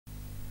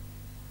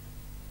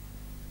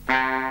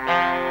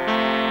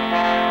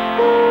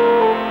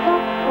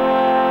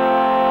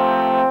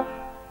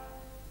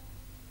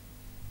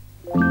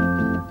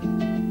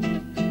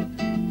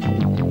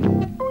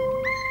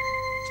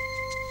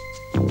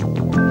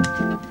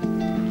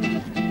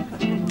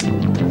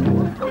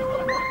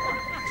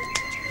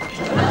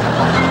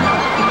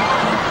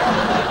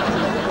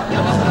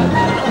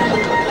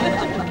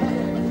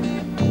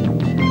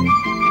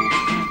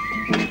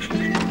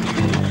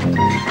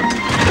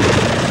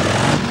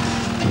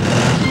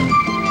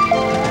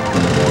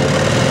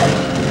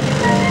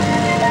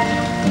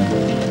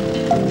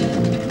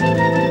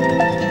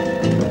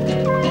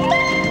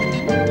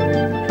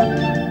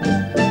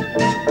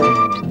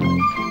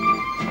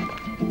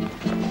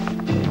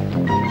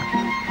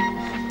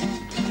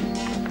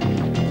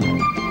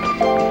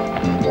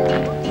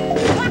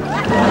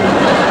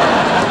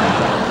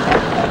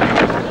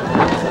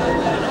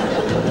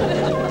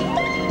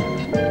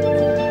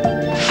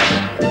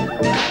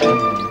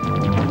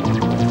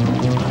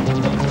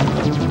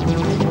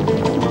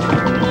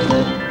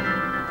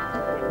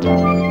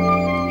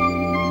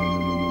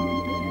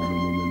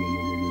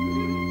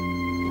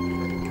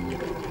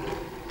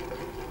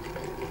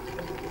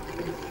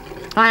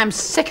I am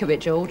sick of it,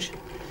 George.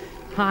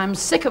 I'm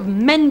sick of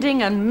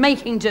mending and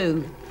making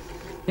do.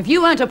 If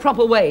you earned a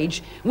proper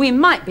wage, we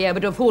might be able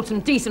to afford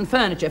some decent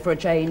furniture for a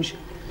change.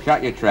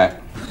 Shut your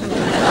trap.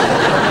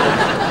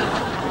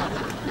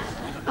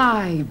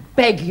 I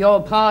beg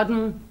your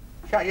pardon.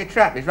 Shut your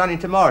trap. It's running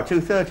tomorrow,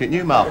 2:30 at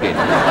Newmarket.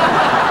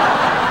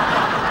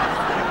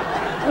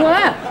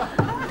 Well,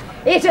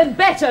 it had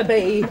better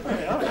be.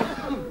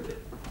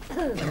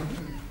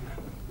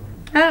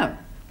 Oh.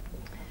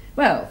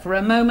 Well, for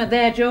a moment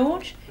there,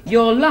 George,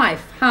 your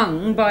life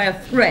hung by a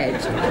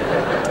thread.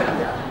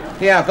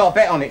 Yeah, I've got a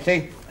bet on it,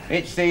 see?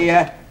 It's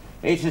the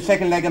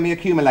second leg of my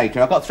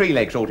accumulator. I've got 3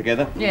 legs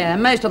altogether. Yeah,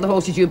 most of the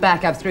horses you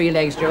back have 3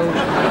 legs, George.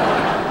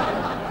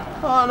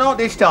 Oh, not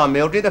this time,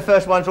 Mildred. The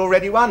first one's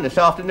already won this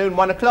afternoon,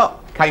 1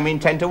 o'clock. Came in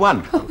 10 to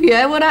 1. Oh,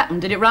 yeah, what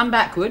happened? Did it run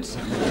backwards?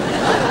 No,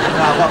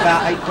 I've got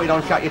about 8 quid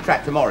on Shut Your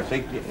Trap tomorrow,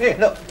 see? Here,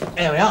 look.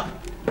 There we are.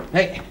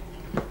 Hey.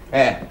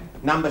 There.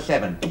 Number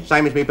 7.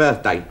 Same as my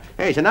birthday.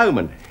 Yeah, it's an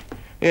omen.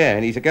 Yeah,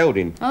 and he's a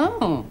gelding.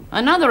 Oh,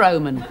 another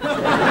omen.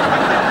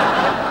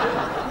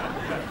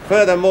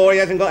 Furthermore, he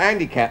hasn't got a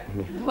handicap.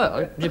 Well,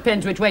 it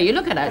depends which way you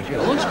look at that,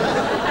 George.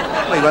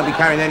 Well, he won't be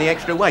carrying any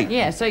extra weight.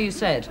 Yeah, so you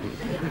said.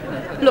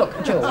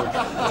 Look, George.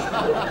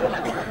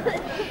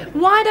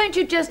 Why don't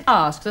you just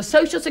ask the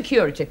Social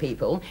Security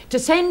people to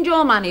send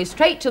your money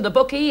straight to the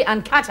bookie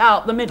and cut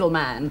out the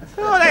middleman?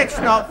 Oh, that's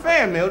not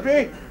fair,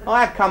 Mildred.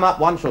 I have come up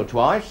once or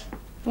twice.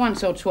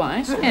 Once or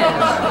twice, yes.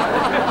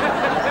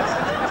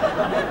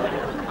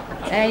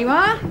 There you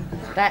are.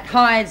 That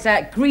hides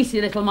that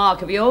greasy little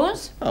mark of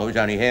yours. Oh, it's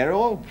only hair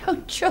all. Oh,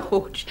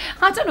 George,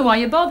 I don't know why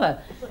you bother.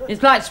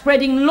 It's like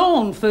spreading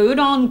lawn food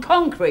on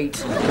concrete.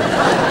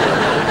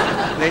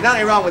 There's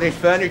nothing wrong with this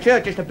furniture,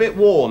 just a bit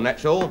worn,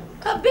 that's all.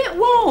 A bit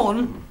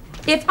worn?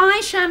 If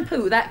I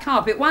shampoo that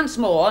carpet once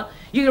more,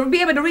 you'll be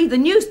able to read the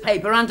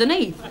newspaper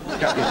underneath.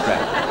 Shut your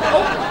trap.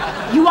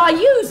 Oh, you are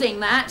using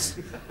that.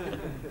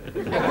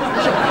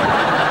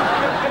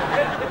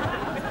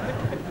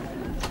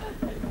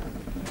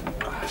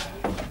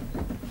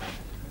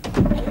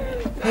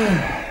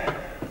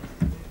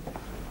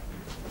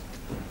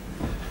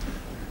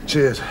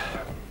 Cheers.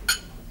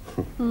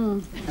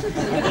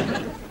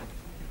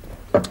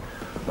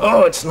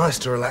 Oh, it's nice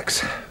to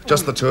relax.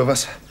 Just the 2 of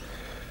us.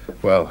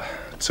 Well,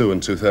 2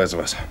 2/3 of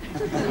us.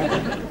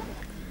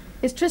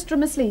 Is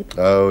Tristram asleep?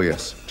 Oh,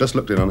 yes. Just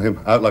looked in on him,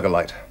 out like a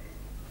light.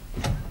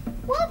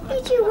 What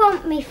did you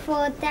want me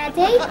for,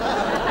 Daddy?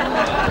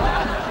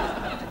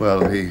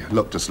 Well, he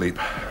looked asleep.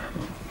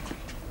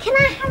 Can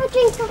I have a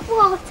drink of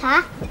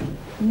water?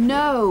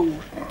 No.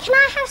 Can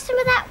I have some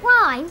of that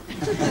wine?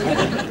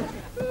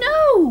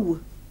 No!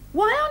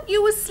 Why aren't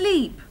you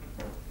asleep?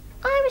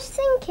 I was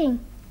thinking,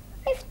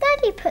 if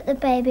Daddy put the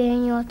baby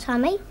in your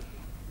tummy,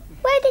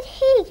 where did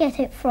he get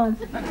it from?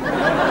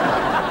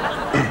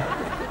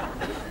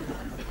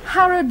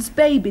 Harrod's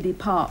baby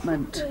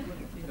department.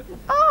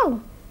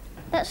 Oh,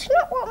 that's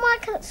not what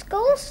Michael at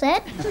school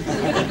said.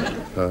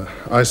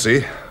 I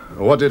see.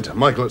 What did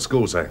Michael at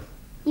school say?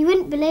 You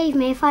wouldn't believe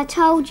me if I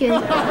told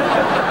you.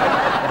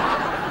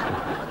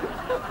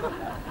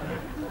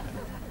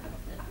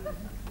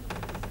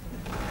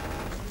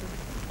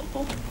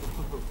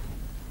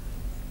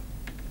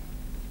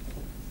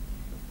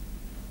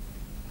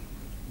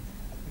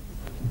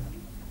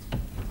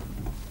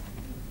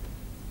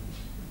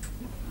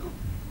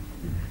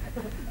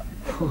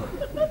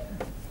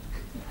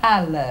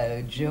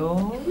 Hello,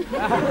 George.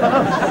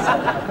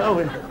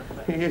 Oh,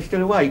 you're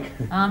still awake?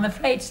 I'm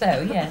afraid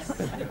so, yes.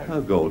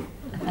 Oh, God.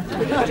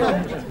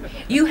 George,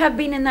 you have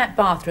been in that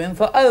bathroom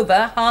for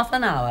over half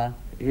an hour.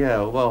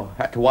 Yeah, well,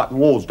 had to wipe the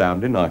walls down,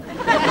 didn't I?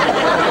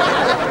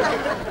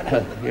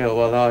 Yeah,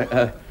 well,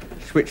 I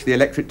switched the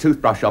electric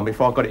toothbrush on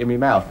before I got it in my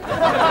mouth.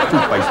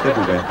 Toothpaste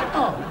everywhere.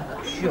 Oh,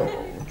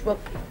 George, well,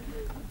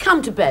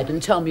 Come to bed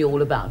and tell me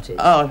all about it.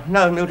 Oh,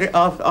 no, Mildred,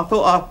 I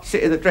thought I'd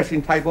sit at the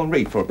dressing table and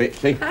read for a bit,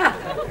 see?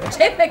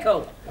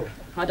 Typical.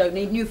 I don't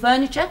need new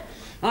furniture.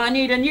 I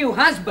need a new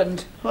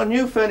husband. Well,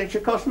 new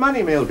furniture costs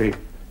money, Mildred.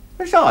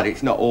 Besides,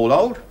 it's not all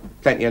old.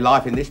 Plenty of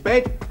life in this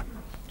bed.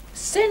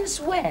 Since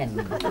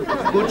when?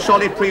 Good,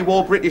 solid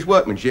pre-war British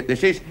workmanship,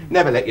 this is.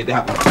 Never let you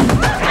down.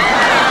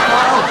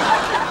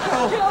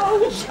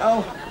 George!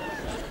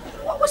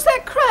 What was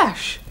that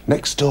crash?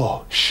 Next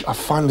door. Shh, I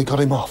finally got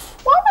him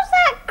off. What was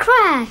that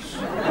crash?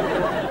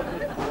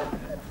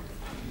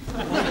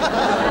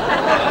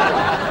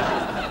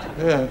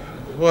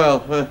 Well,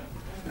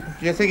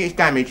 do you think it's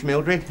damaged,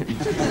 Mildred?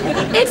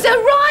 It's a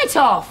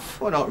write-off.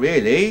 Well, not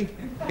really.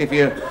 If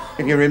you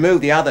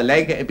remove the other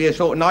leg, it'd be a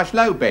sort of nice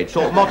low bed,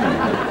 sort of modern.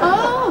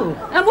 Oh,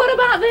 and what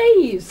about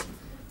these?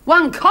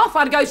 One cough,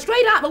 I'd go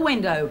straight out the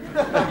window.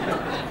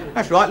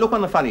 That's right, look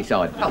on the funny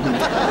side. Oh.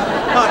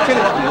 Right, tell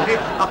you what, Mildred,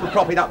 I could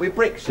prop it up with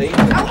bricks, see?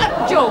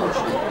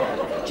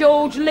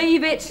 George,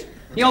 leave it.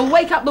 You'll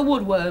wake up the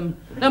woodworm.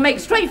 They'll make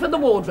straight for the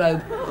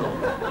wardrobe.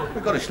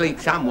 We've got to sleep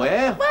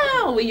somewhere.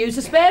 Well, we use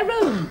the spare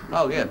room.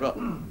 Oh, yeah, right.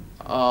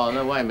 Oh,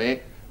 no, wait a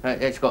minute.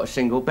 It's got a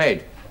single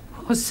bed.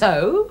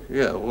 So?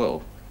 Yeah,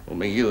 well,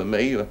 you and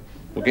me,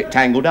 we'll get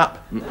tangled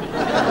up.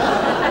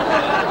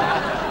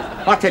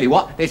 I tell you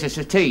what, there's a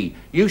settee.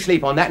 You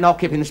sleep on that and I'll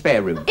keep in the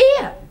spare room.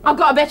 Here, I've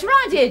got a better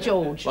idea,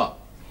 George. What?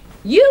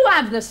 You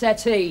have the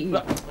settee.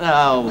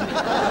 Oh.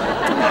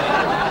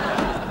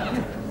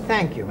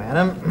 Thank you,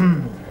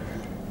 madam.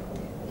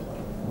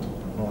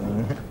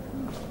 Morning.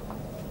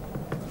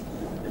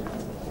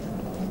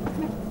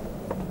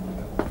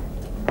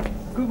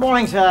 Good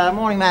morning, sir.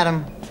 Morning,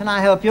 madam. Can I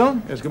help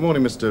you? Yes, good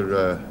morning,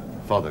 Mr.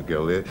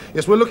 Fothergill.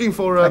 Yes, we're looking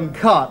for, A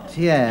cot,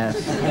 yes.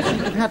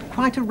 We've had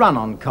quite a run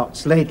on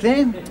cots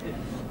lately.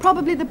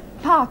 Probably the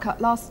power cut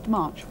last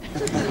March.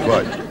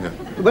 Right, yeah.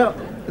 Well,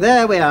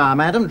 there we are,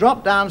 madam.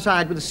 Drop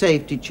downside with a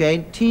safety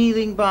chain,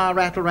 teething bar,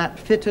 rattle-wrap,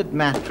 fitted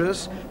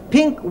mattress,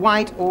 pink,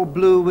 white or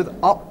blue with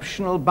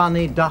optional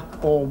bunny,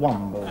 duck or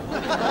womble.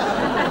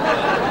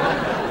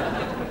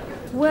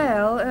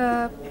 Well,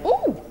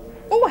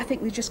 oh, I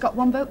think we've just got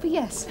one vote for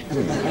yes.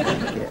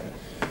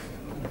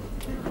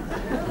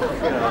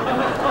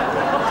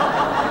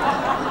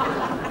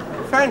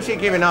 Fancy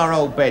giving our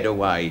old bed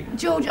away.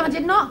 George, I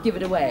did not give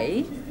it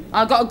away.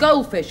 I got a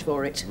goldfish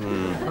for it.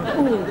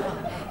 Oh,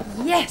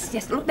 yes.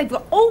 Look, they've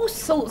got all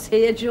sorts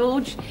here,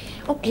 George.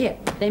 Oh, here,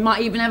 they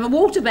might even have a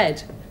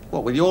waterbed.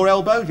 What, with your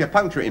elbows? You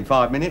puncture it in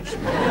 5 minutes.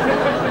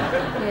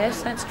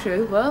 Yes, that's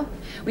true. Well,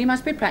 we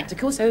must be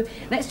practical, so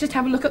let's just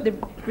have a look at the...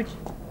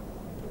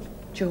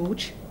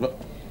 George? Look.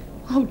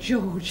 Oh,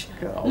 George.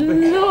 Oh,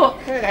 look.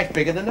 Yeah, that's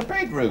bigger than the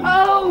bedroom.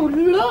 Oh,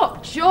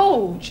 look,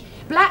 George.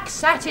 Black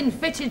satin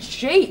fitted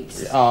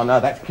sheets. Oh, no,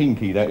 that's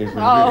kinky, that is.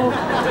 Oh.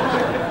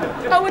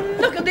 Oh, and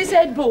look at this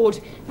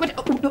headboard.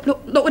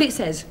 Look what it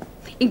says.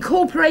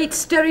 Incorporate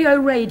stereo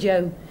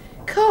radio.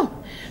 God,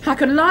 I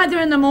could lie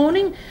there in the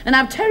morning and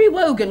have Terry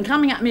Wogan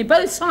coming at me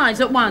both sides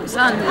at once.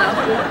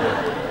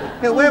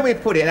 Yeah, where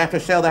we'd put it, have to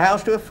sell the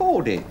house to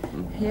afford it.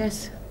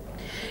 Yes.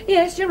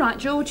 Yes, you're right,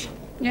 George.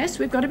 Yes,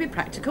 we've got to be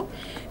practical.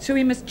 So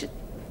we must just...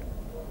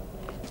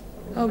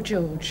 Oh,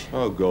 George.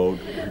 Oh, God.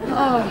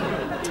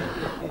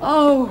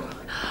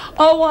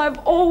 Oh, I've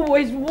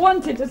always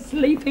wanted to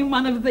sleep in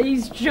one of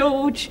these,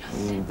 George.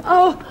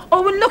 Oh,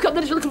 and look at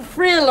the little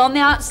frill on the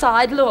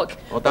outside, look.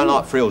 I don't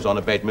like frills on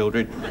a bed,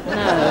 Mildred.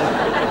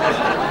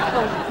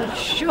 Oh,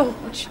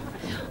 George.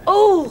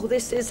 Oh,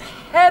 this is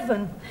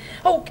heaven.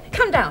 Oh,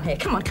 come down here.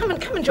 Come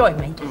and join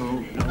me.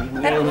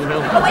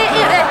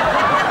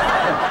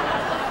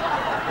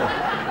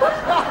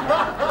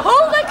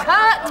 Pull the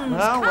curtains.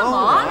 Come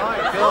on.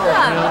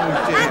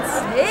 Right,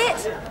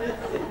 That's it.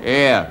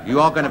 Yeah, you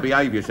are going to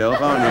behave yourself,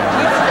 aren't you?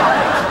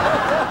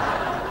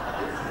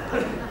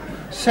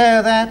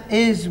 So that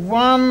is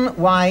one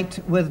white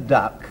with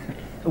duck.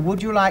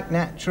 Would you like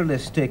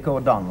naturalistic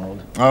or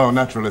Donald? Oh,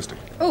 naturalistic.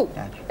 Oh,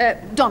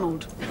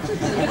 Donald.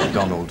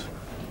 Donald.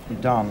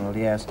 Donald,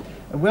 yes.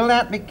 Will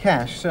that be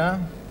cash, sir?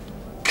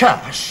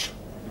 Cash?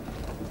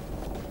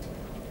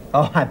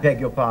 Oh, I beg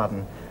your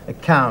pardon.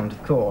 Account,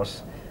 of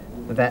course.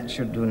 That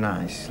should do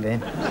nicely.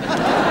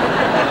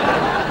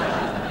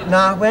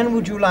 Now, when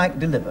would you like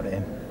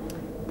delivery?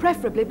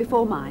 Preferably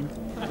before mine.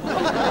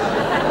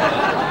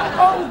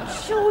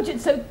 Oh, George,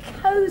 it's so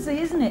cosy,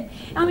 isn't it?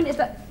 I mean, it's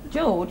like...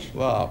 George,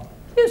 What?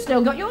 you've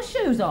still got your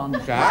shoes on.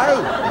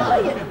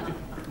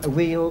 So?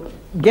 We'll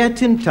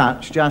get in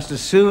touch just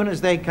as soon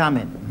as they come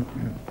in.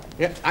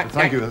 Yeah,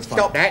 Thank you, that's fine.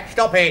 Stop that,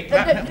 stop it.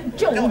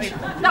 George,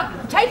 no,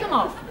 take them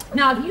off.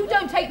 Now, if you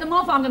don't take them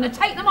off, I'm going to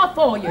take them off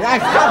for you. Stop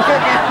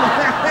it.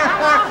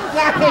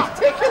 That is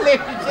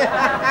ticklish.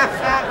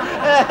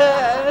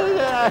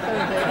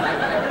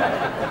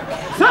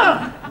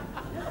 Sir!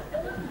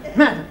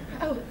 Madam.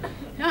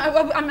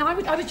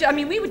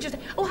 We were just...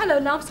 Oh, hello,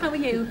 loves, how are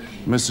you?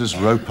 Mrs.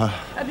 Roper.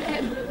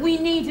 We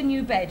need a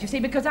new bed, you see,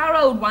 because our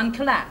old one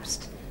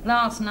collapsed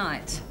last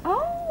night.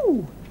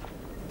 Oh,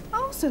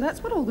 so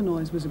that's what all the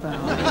noise was about.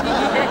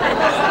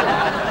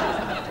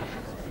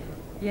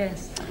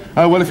 Yes.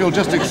 Well, if you'll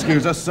just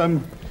excuse us,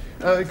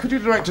 could you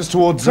direct us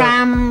towards...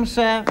 Tram,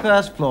 sir.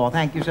 First floor.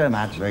 Thank you so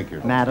much. Thank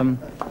you. Madam.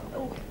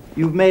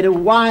 You've made a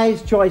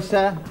wise choice,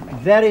 sir.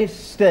 Very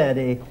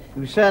sturdy.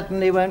 You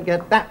certainly won't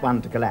get that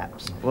one to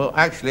collapse. Well,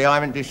 actually, I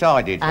haven't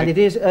decided. And it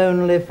is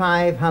only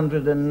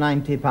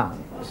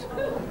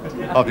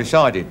 £590. I've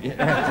decided.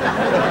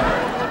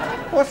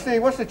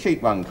 What's the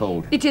cheap one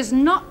called? It is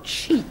not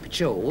cheap,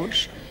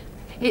 George.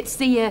 It's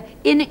the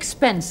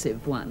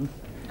inexpensive one.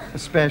 A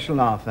special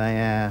offer,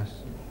 yes.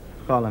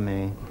 Follow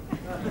me.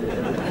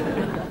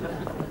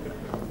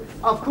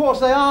 Of course,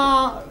 they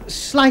are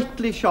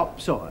slightly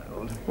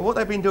shop-soiled. Well, what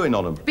they've been doing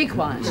on them? Be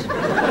quiet.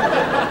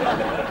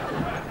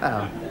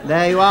 Well,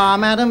 there you are,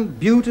 madam.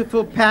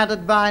 Beautiful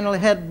padded vinyl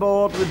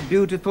headboard with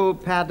beautiful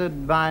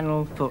padded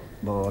vinyl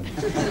footboard.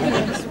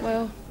 Yes,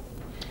 well...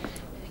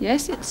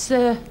 Yes,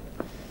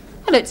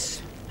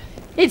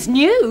 it's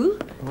new.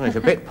 Well, it's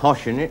a bit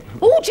posh, isn't it?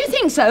 Oh, do you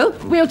think so?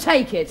 We'll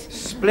take it.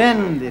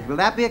 Splendid. Will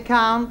that be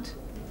account?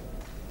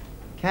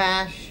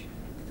 Cash?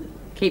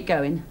 Keep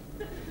going.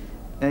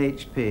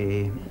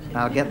 HP.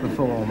 I'll get the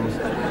forms.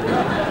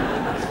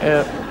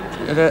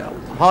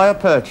 Hire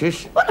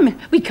purchase? Well, I mean,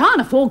 we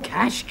can't afford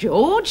cash,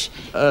 George.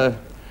 Oh.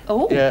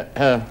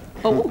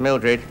 Oh.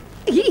 Mildred,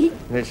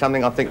 there's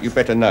something I think you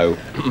better know.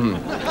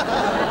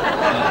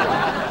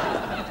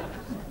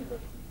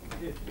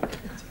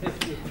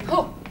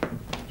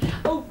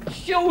 Oh,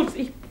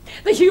 Georgie,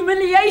 the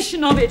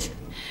humiliation of it.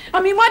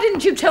 I mean, why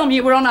didn't you tell me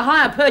you were on a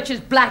hire purchase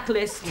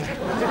blacklist?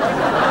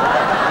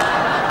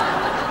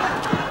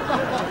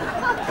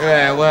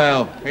 Yeah,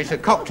 well, it's a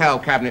cocktail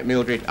cabinet,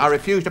 Mildred. I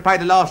refuse to pay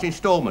the last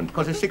instalment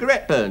because a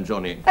cigarette burns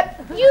on it.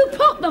 You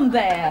put them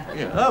there.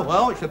 Yeah. Oh,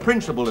 well, it's the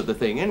principle of the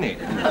thing, isn't it?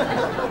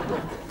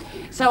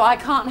 So I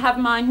can't have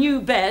my new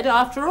bed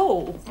after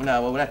all.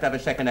 No, well, we'll have to have a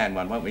second-hand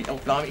one, won't we? Oh,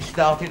 blimey, it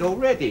started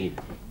already.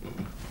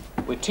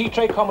 With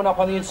T-Tray coming up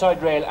on the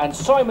inside rail and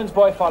Simon's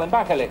boy falling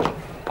back a little.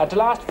 At the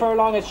last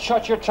furlong, it's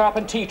Shut Your Trap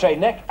and T-Tray,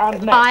 neck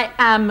and neck. I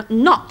am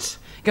not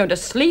going to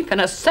sleep in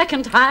a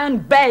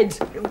second-hand bed.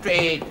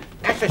 Mildred,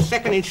 that's the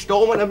second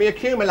instalment of my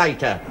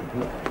accumulator.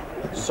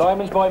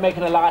 Simon's boy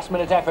making a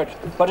last-minute effort,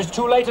 but it's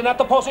too late and at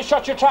the post is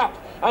Shut Your Trap.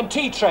 And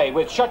T-Tray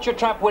with Shut Your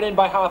Trap winning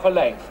by half a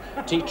length.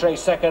 T-Tray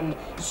second,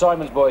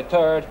 Simon's boy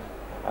third,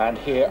 and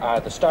here are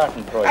the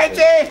starting prices.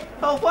 That's it!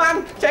 Oh,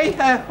 1, 2,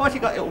 what's he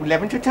got?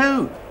 11 to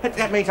 2.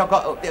 That means I've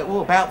got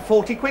about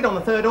 40 quid on the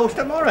third horse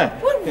tomorrow.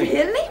 Well,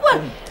 really?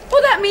 Well,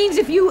 that means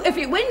if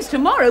it wins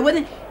tomorrow, well,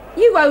 then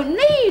you won't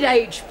need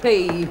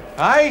HP.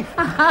 Hey?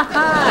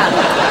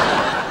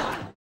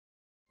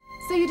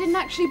 So you didn't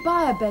actually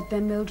buy a bed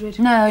then, Mildred?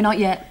 No, not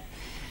yet.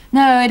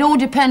 No, it all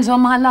depends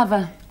on my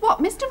lover. What,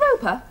 Mr.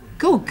 Roper?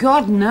 Good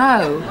God,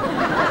 no.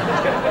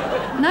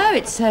 No,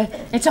 it's a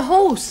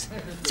horse.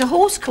 It's a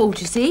horse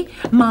court, you see.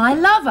 My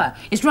lover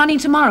is running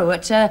tomorrow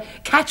at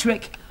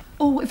Catterick.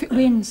 Oh, if it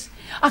wins,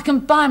 I can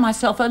buy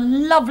myself a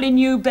lovely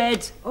new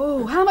bed.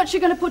 Oh, how much are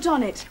you going to put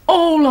on it?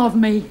 All of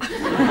me.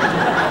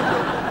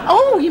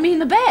 Oh, you mean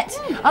the bet?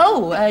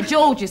 Oh,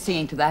 George is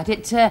seeing to that.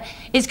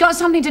 It's got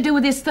something to do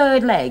with his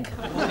third leg.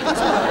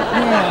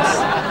 Yes.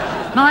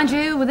 Mind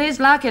you, with his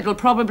luck, it'll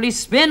probably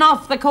spin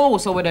off the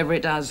course or whatever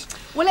it does.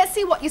 Well, let's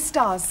see what your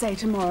stars say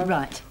tomorrow.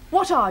 Right.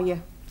 What are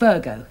you?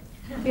 Virgo.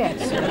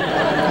 Yes.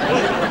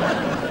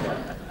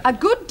 A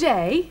good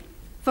day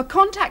for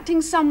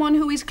contacting someone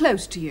who is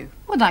close to you.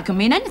 Well, that could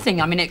mean anything.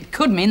 I mean, it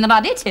could mean that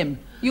I'd hit him.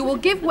 You will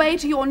give way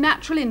to your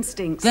natural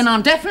instincts. Then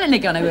I'm definitely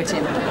going to hit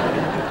him.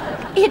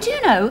 You do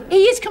know,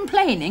 he is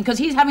complaining because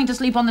he's having to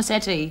sleep on the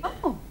settee.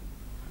 Oh,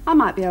 I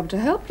might be able to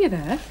help you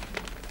there.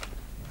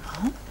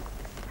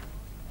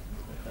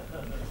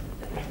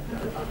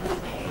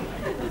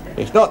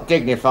 It's not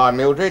dignified,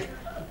 Mildred.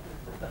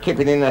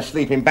 Keeping in a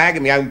sleeping bag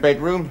in my own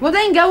bedroom. Well,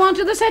 then go on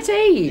to the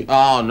settee.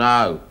 Oh,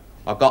 no.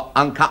 I've got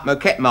uncut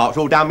moquette marks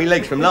all down my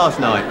legs from last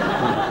night.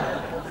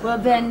 Well,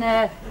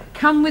 then,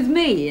 come with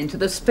me into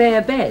the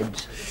spare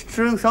bed.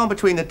 Truth, I'm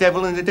between the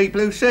devil and the deep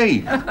blue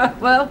sea.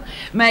 Well,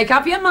 make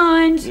up your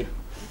mind.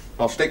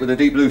 I'll stick with the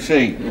deep blue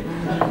sea.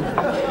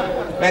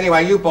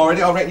 Anyway, you borrowed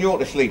it. I reckon you ought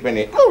to sleep in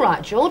it. All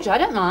right, George, I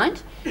don't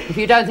mind. If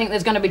you don't think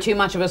there's going to be too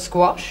much of a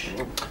squash.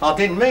 I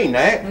didn't mean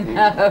that.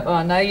 No,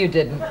 I know you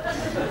didn't.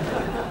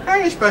 How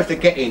are you supposed to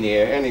get in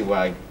here,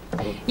 anyway?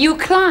 You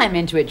climb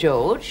into it,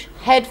 George,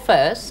 head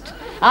first.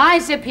 I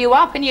zip you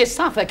up and you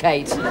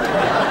suffocate.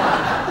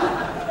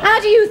 How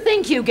do you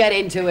think you get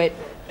into it?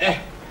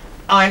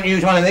 I haven't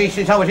used one of these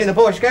since I was in the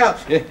Boy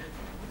Scouts. Dip,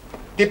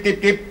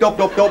 dip, dip, dop,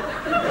 dop, dop.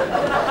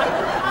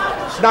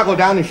 Snuggle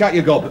down and shut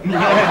your gob.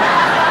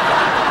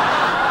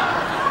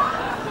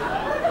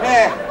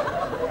 Yeah,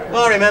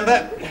 I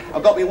remember. I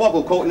got me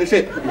wobble caught in the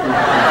ship.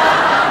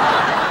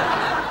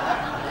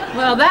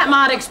 Well, that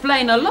might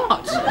explain a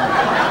lot.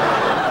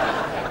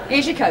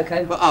 Here's your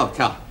cocoa. Oh,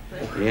 tough.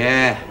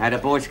 Yeah, had a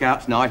Boy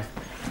Scouts knife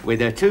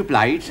with 2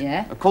 blades,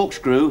 Yeah. a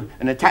corkscrew,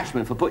 an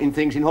attachment for putting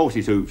things in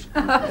horses' hooves.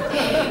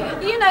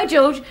 You know,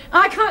 George,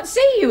 I can't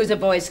see you as a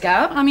Boy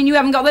Scout. I mean, you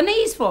haven't got the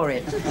knees for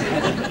it.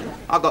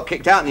 I got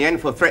kicked out in the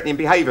end for threatening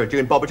behaviour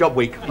during Bob a Job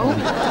week.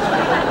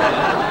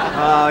 Oh.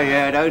 Oh,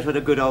 yeah, those were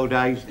the good old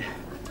days.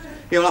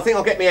 Yeah, well, I think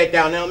I'll get my head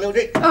down now,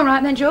 Mildred. All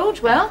right then, George.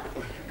 Well,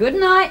 good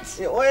night.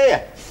 Yeah,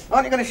 where?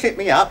 Aren't you going to ship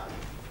me up?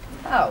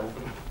 Oh,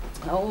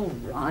 all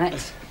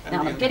right.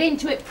 Now, get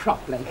into it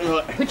properly.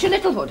 Put your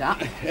little hood up.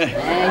 There you go.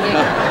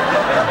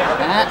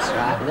 That's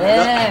right.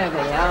 There we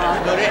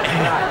are. Right,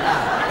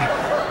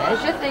 now.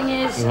 There's your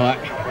thingies. Right.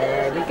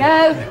 There we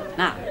go.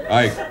 Now.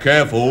 Hey,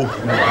 careful.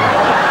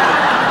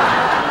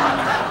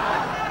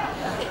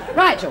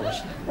 Right,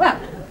 George. Well,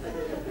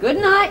 good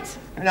night.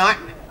 Good night.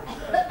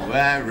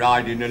 We're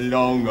riding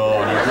along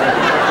on a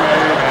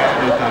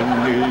the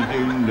sun is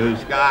in the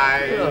sky.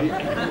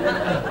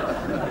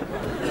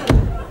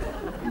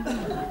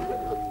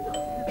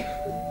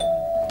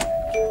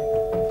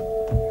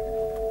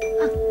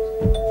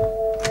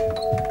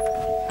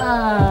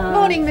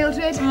 Morning,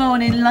 Mildred.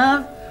 Morning,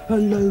 love.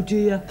 Hello,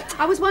 dear.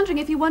 I was wondering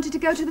if you wanted to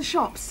go to the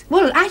shops.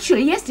 Well,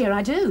 actually, yes, dear,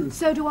 I do.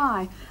 So do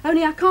I.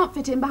 Only I can't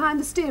fit in behind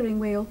the steering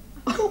wheel.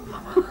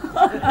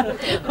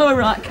 All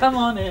right, come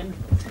on in.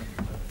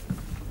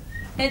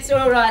 It's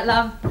all right,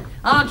 love.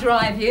 I'll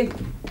drive you.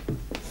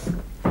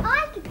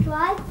 I could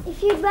drive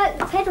if you'd work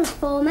the pedals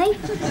for me.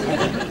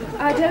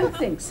 I don't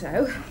think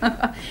so.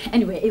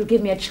 Anyway, it'll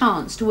give me a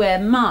chance to wear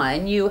my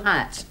new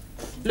hat.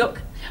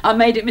 Look, I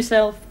made it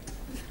myself.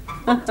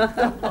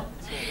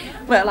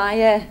 Well,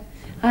 I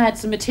had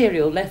some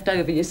material left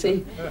over, you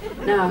see.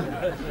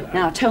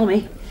 Now, tell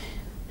me,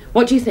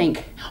 what do you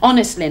think?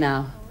 Honestly,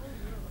 now.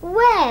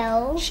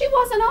 Well... She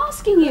wasn't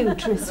asking you,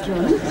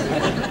 Tristram.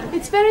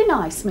 It's very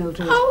nice,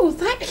 Mildred. Oh,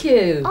 thank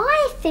you.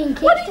 I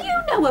think What do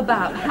you know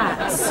about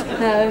hats?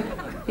 No,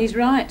 he's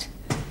right.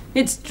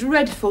 It's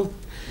dreadful.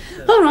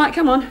 All right,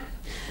 come on.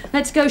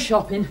 Let's go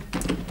shopping.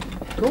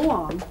 Go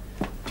on.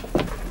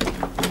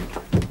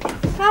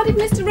 How did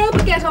Mr.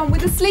 Roper get on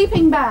with the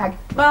sleeping bag?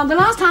 Well, the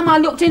last time I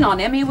looked in on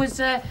him, he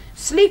was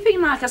sleeping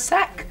like a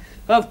sack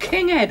of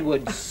King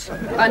Edwards.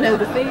 I know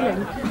the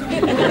feeling.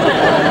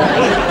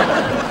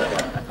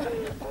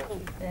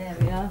 There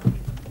we are.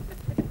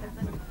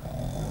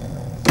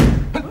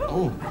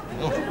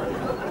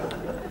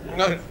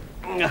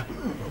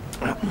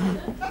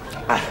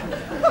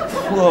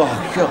 Oh,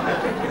 sure.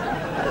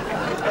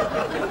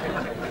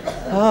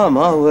 Oh,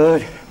 my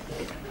word.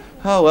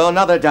 Oh, well,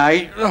 another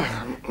day.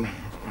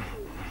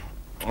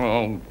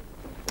 Oh,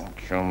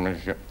 show me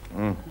shit.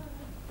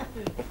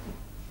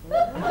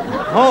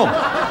 Oh!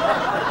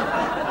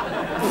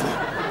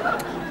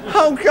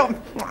 Oh, God!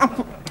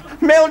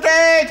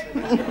 Mildred!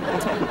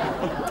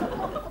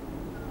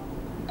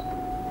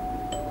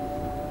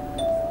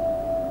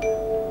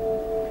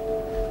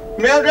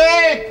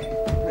 Mildred!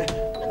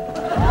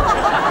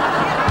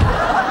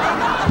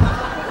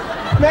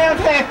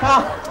 Mildred!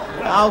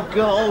 Oh,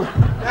 God!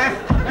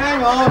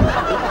 Hang on!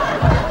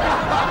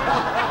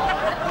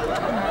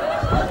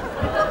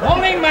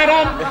 Morning,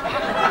 madam.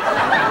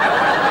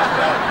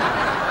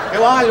 Do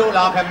I look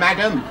like a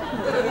madam?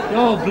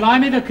 Oh,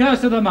 blimey, the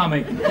curse of the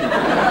mummy.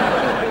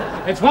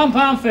 It's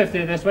 £1.50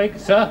 this week,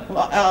 sir.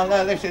 Oh,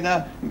 no, listen,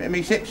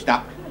 me sip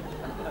stuck.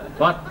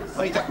 What?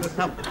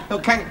 Oh,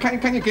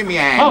 can you give me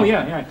a hand? Oh,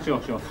 yeah,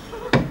 sure.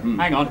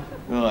 Hang on.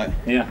 Right.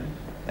 Here.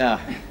 Yeah.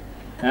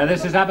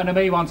 This has happened to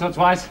me once or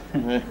twice.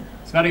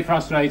 It's very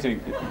frustrating.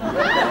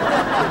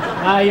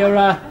 Now,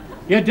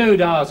 your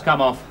doodah's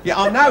come off. Yeah,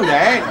 I know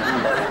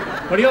that.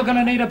 Well, you're going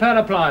to need a pair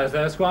of pliers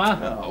there, Squire.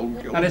 Oh,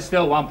 God. And it's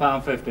still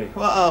 £1.50.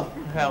 Well,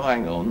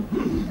 hang on.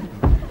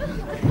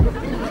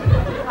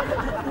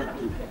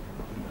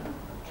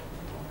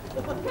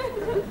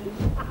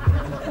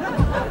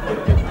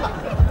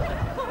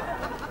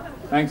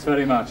 Thanks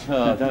very much.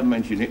 Oh, don't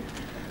mention it.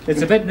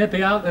 It's a bit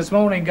nippy out this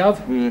morning, Gov.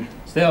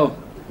 Still,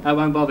 that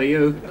won't bother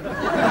you.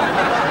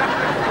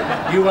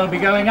 You won't be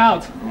going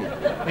out.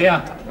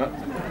 Here.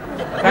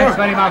 Thanks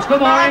very much. Good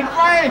morning.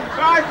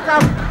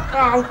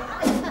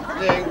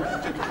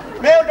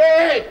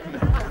 Mildred!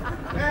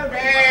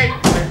 Mildred!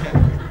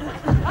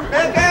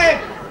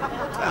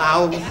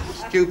 Oh,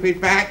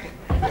 stupid back.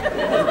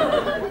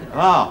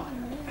 Oh,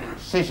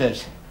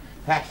 scissors.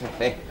 That's the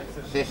thing.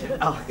 Scissors.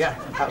 Oh, yeah.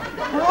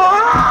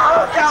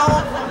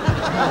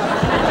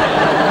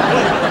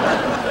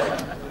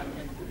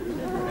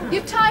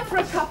 You've time for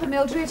a cuppa,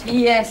 Mildred?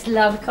 Yes,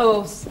 love, of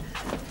course.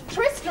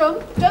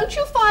 Tristram, don't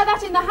you fire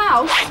that in the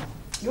house.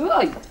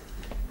 Right.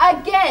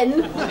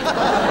 Again.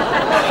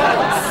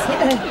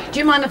 Do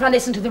you mind if I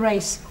listen to the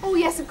race? Oh,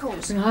 yes, of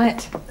course.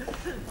 Right.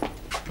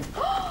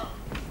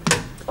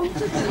 Would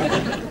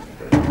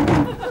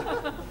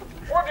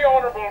the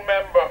honourable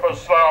member for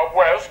Slough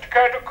West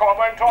care to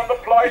comment on the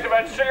plight of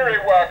ancillary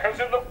workers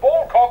in the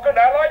Balcock and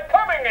Allied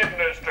plumbing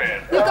industry?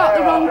 You've got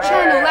the wrong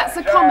channel. That's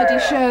a comedy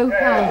show.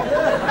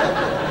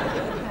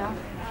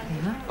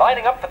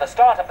 Lining up for the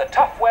start of the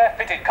tough wear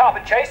fitted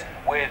carpet chase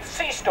with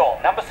Sea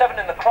Storm, number 7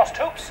 in the crossed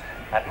hoops,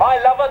 and My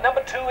Lover,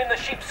 number 2 in the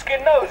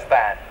sheepskin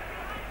noseband.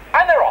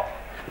 And they're off.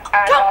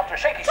 And after a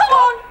shaky start,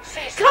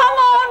 Come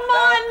on,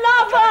 my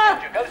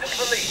lover! goes into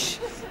the lead.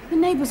 The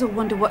neighbours will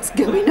wonder what's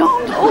going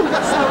on. Oh,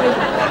 sorry.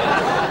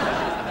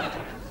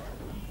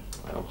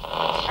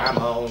 Come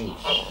on,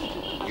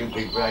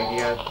 stupid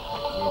radio.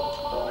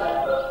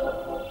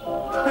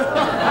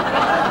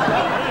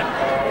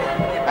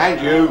 And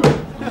you.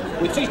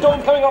 With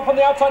Seastorm coming up on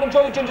the outside and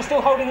Jolly Ginger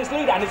still holding his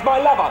lead, and it's My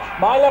Lover.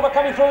 My Lover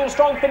coming through in a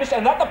strong finish,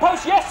 and at the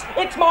post, yes,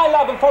 it's My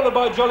Lover, followed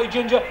by Jolly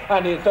Ginger,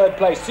 and in third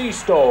place,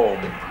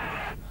 Seastorm.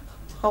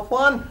 I've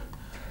won.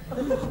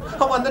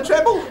 I won the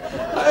treble.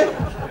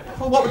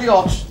 Well, what were the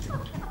odds?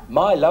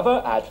 My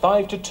Lover at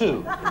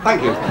 5-2.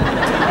 Thank you.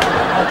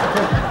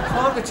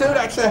 5-2,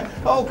 that's,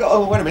 oh, God,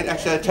 oh, wait a minute,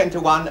 that's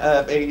 10-1,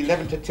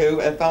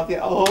 11-2, 5, yeah,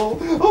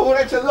 oh,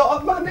 that's a lot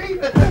of money.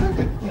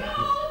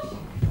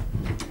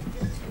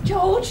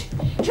 George,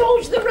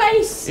 the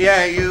race.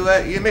 Yeah,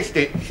 you missed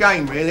it.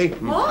 Shame, really.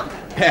 What?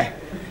 Yeah,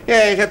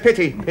 it's a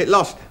pity. It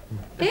lost.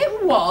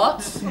 It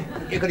what?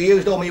 You could have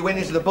used all my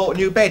winnings to have bought a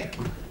new bed.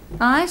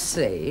 I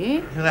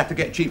see. You'll have to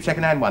get a cheap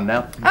second-hand one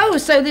now. Oh,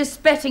 so this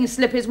betting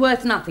slip is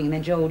worth nothing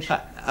then, George?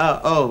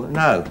 Oh,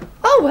 no.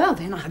 Oh, well,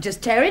 then I'll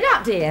just tear it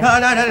up, dear. No,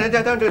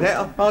 don't do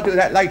that. I'll do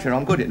that later.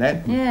 I'm good at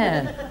that.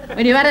 Yeah,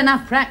 when you had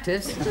enough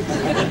practice.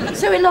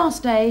 So we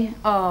lost, eh?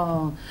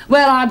 Oh,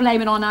 well, I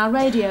blame it on our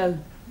radio.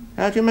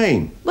 How do you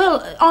mean?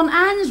 Well, on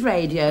Anne's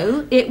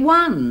radio, it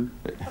won.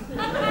 Oh.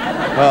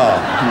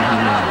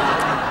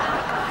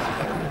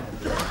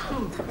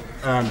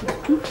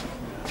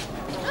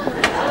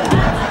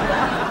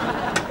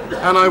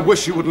 And I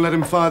wish you wouldn't let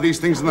him fire these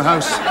things in the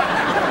house.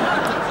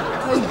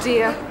 Oh,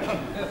 dear.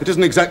 It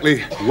isn't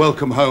exactly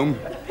welcome home.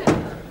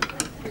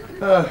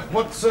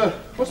 What's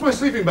my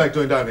sleeping bag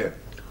doing down here?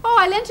 Oh,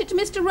 I lent it to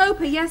Mr.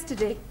 Roper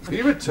yesterday.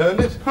 He returned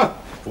it? Huh.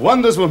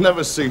 Wonders will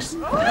never cease.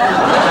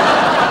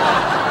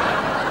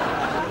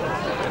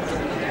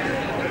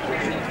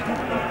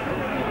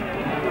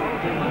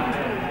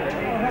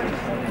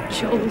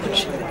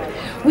 George,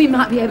 we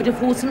might be able to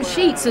afford some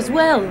sheets as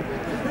well.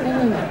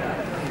 Oh,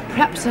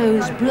 perhaps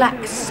those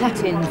black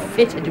satin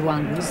fitted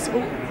ones.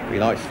 We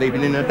like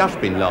sleeping in a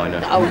dustbin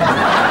liner. Oh.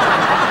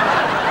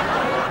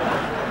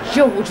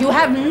 George, you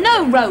have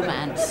no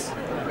romance.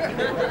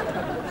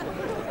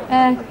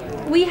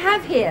 We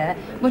have here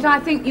what I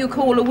think you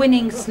call a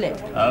winning slip.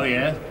 Oh,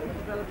 yeah?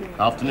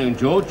 Afternoon,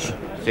 George.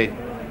 Sit.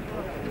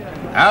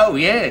 Oh,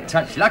 yeah,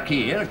 touch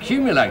lucky here,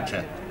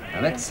 accumulator.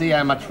 Now, let's see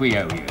how much we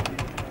owe you.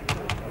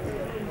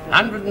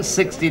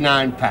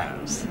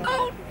 £169.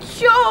 Oh,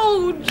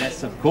 George!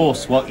 That's, of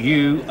course, what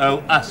you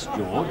owe us,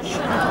 George.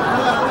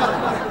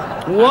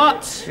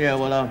 What? Yeah,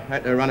 well, I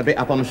had to run a bit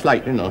up on the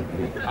slate, didn't I?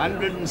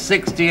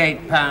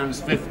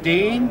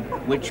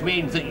 £168.15, which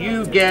means that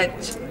you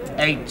get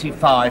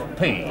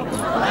 85p.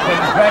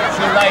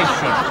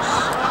 Congratulations.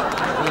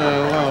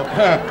 Well,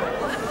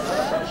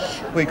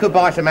 we could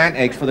buy some ant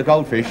eggs for the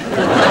goldfish.